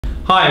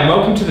Hi and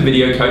welcome to the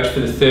video coach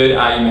for the third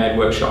ruMAD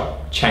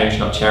workshop, Change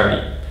Not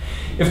Charity.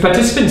 If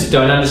participants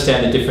don't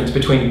understand the difference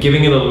between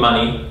giving a little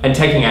money and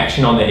taking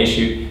action on their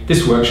issue,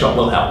 this workshop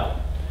will help.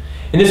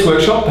 In this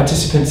workshop,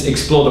 participants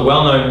explore the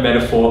well-known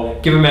metaphor,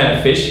 give a man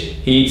a fish,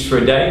 he eats for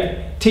a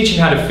day, teach him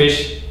how to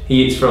fish,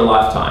 he eats for a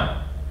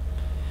lifetime.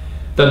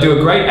 They'll do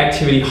a great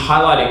activity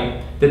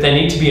highlighting that they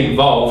need to be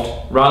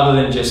involved rather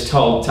than just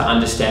told to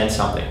understand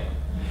something.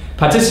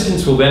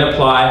 Participants will then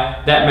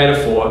apply that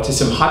metaphor to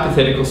some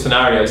hypothetical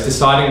scenarios,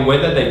 deciding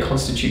whether they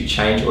constitute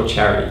change or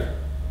charity.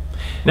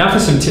 Now for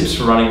some tips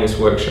for running this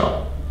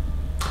workshop.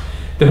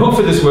 The hook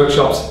for this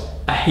workshop's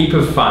a heap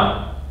of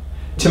fun.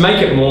 To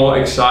make it more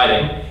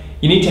exciting,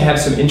 you need to have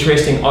some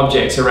interesting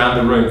objects around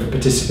the room for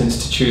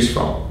participants to choose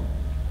from.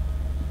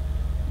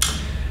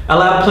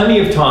 Allow plenty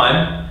of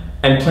time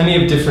and plenty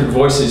of different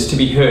voices to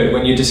be heard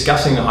when you're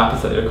discussing the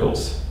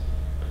hypotheticals.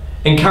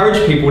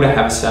 Encourage people to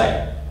have a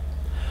say.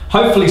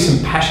 Hopefully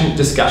some passionate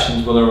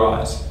discussions will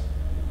arise.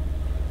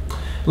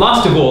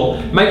 Last of all,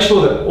 make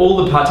sure that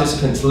all the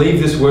participants leave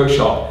this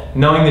workshop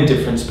knowing the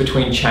difference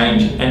between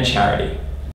change and charity.